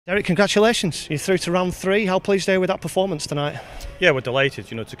Derek, congratulations. You're through to round 3. How pleased are you with that performance tonight? Yeah, we're delighted,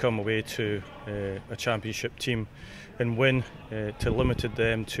 to come away to a championship team and win, to limited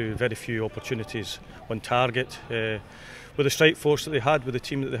them to very few opportunities on target. With the strike force that they had, with the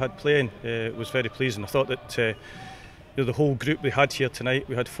team that they had playing, it was very pleasing. I thought that the whole group they had here tonight,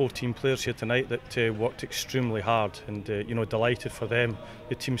 we had 14 players here tonight that worked extremely hard, and delighted for them.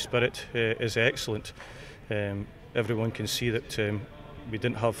 The team spirit is excellent. Everyone can see that we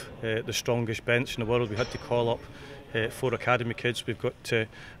didn't have the strongest bench in the world. We had to call up 4 academy kids. We've got a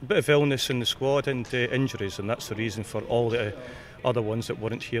bit of illness in the squad and injuries, and that's the reason for all the other ones that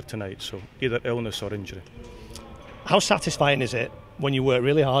weren't here tonight. So either illness or injury. How satisfying is it when you work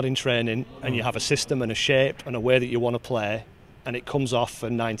really hard in training and you have a system and a shape and a way that you want to play, and it comes off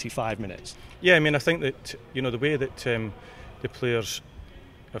for 95 minutes? Yeah, I think that the way that the players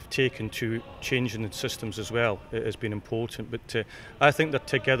have taken to changing the systems as well, it has been important. But I think their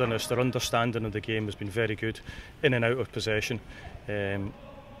togetherness, their understanding of the game has been very good in and out of possession.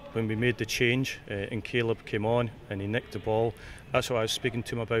 When we made the change and Caleb came on and he nicked the ball, that's what I was speaking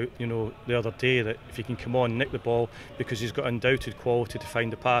to him about the other day, that if he can come on and nick the ball, because he's got undoubted quality to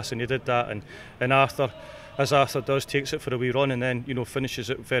find the pass, and he did that. And Arthur, as Arthur does, takes it for a wee run and then finishes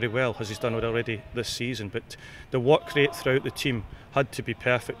it very well, as he's done it already this season. But the work rate throughout the team had to be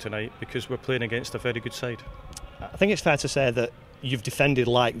perfect tonight, because we're playing against a very good side. I think it's fair to say that you've defended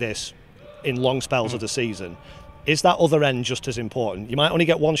like this in long spells of the season. Is that other end just as important? You might only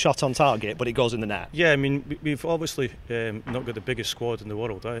get one shot on target, but it goes in the net. Yeah, we've obviously not got the biggest squad in the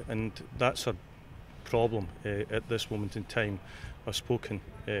world, and that's a problem at this moment in time. I've spoken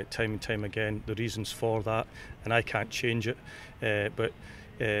time and time again the reasons for that, and I can't change it. But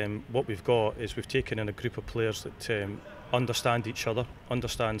what we've got is we've taken in a group of players that understand each other,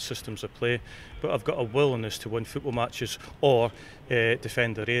 understand systems of play, but I've got a willingness to win football matches or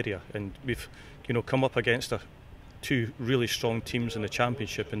defend their area. And we've come up against 2 really strong teams in the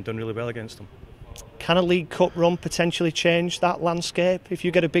Championship and done really well against them. Can a League Cup run potentially change that landscape if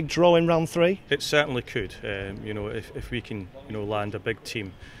you get a big draw in round 3? It certainly could. If we can land a big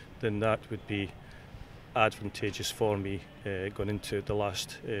team, then that would be advantageous for me going into the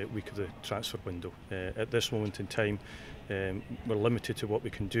last week of the transfer window. At this moment in time, we're limited to what we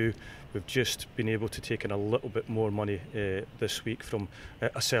can do. We've just been able to take in a little bit more money this week from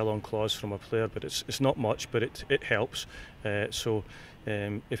a sell-on clause from a player, but it's not much, but it helps. So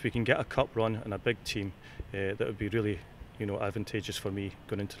if we can get a cup run and a big team, that would be really advantageous for me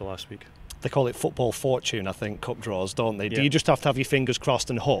going into the last week. They call it football fortune, I think, cup draws, don't they? Yeah. Do you just have to have your fingers crossed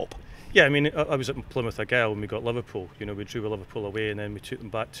and hope? Yeah, I was at Plymouth Argyle when we got Liverpool. We drew with Liverpool away and then we took them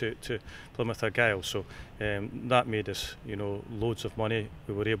back to Plymouth Argyle. So that made us, loads of money.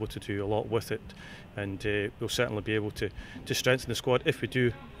 We were able to do a lot with it, and we'll certainly be able to strengthen the squad if we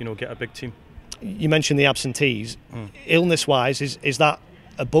do, get a big team. You mentioned the absentees. Illness-wise, is that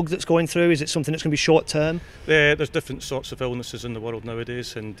a bug that's going through? Is it something that's going to be short-term? There's different sorts of illnesses in the world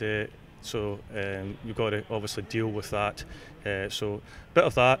nowadays, and so you've got to obviously deal with that. So bit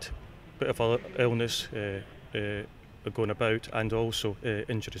of that, bit of other illness going about, and also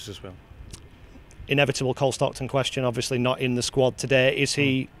injuries as well. Inevitable Cole Stockton question, obviously not in the squad today. Is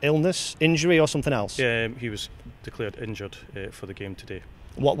he illness, injury or something else? Yeah, he was declared injured for the game today.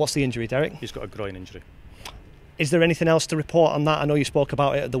 What's the injury, Derek? He's got a groin injury. Is there anything else to report on that? I know you spoke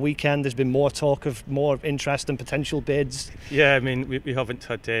about it at the weekend. There's been more talk of more interest and potential bids. Yeah, we haven't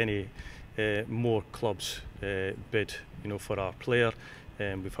had any more clubs bid, for our player.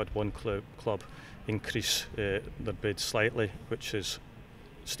 We've had one club increase their bid slightly, which is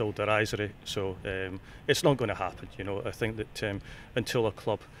still derisory. So it's not going to happen. I think that until a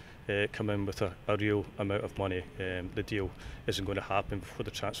club come in with a real amount of money, the deal isn't going to happen before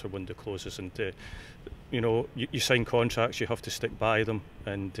the transfer window closes. And you sign contracts, you have to stick by them,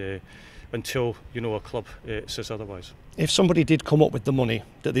 and until a club says otherwise. If somebody did come up with the money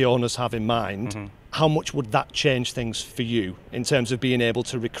that the owners have in mind, how much would that change things for you in terms of being able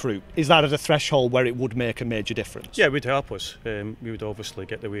to recruit? Is that at a threshold where it would make a major difference? Yeah, it would help us. We would obviously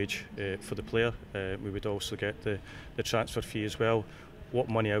get the wage for the player. We would also get the transfer fee as well. What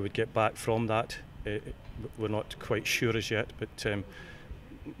money I would get back from that, we're not quite sure as yet, but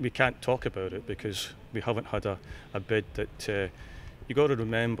we can't talk about it because we haven't had a bid that. You've got to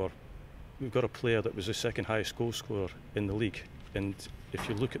remember, we've got a player that was the second highest goal scorer in the league, and if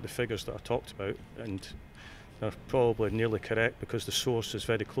you look at the figures that I talked about, and they're probably nearly correct because the source is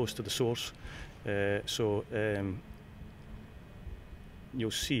very close to the source, so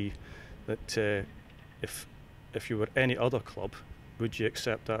you'll see that if you were any other club, would you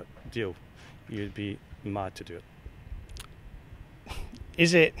accept that deal? You'd be mad to do it.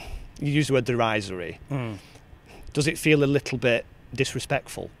 Is it, you use the word derisory, does it feel a little bit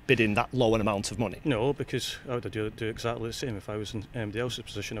disrespectful bidding that low an amount of money? No, because I would do exactly the same. If I was in anybody else's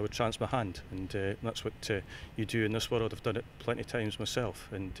position, I would chance my hand, and that's what you do in this world. I've done it plenty of times myself,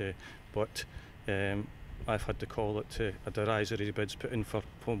 and but I've had to call it a derisory bids put in for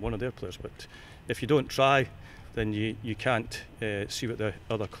one of their players. But if you don't try, then you can't see what the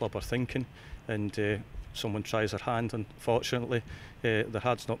other club are thinking, and someone tries their hand. Unfortunately, their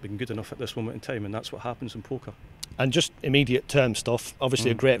hand's not been good enough at this moment in time, and that's what happens in poker. And just immediate term stuff,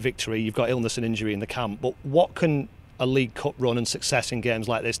 obviously a great victory, you've got illness and injury in the camp, but what can a League Cup run and success in games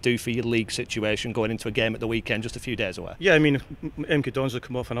like this do for your league situation going into a game at the weekend just a few days away? Yeah, I mean, MK Dons have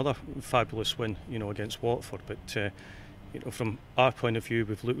come off another fabulous win, against Watford, but from our point of view,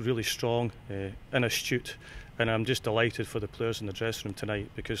 we've looked really strong and astute, and I'm just delighted for the players in the dressing room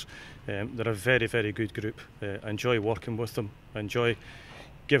tonight, because they're a very, very good group. I enjoy working with them, I enjoy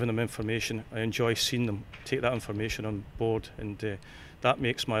giving them information, I enjoy seeing them take that information on board, and that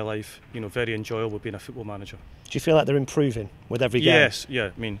makes my life very enjoyable being a football manager. Do you feel like they're improving with every game? Yes,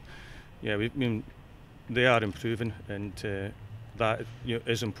 yeah, they are improving, and that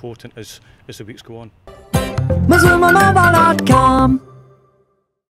is important as the weeks go on.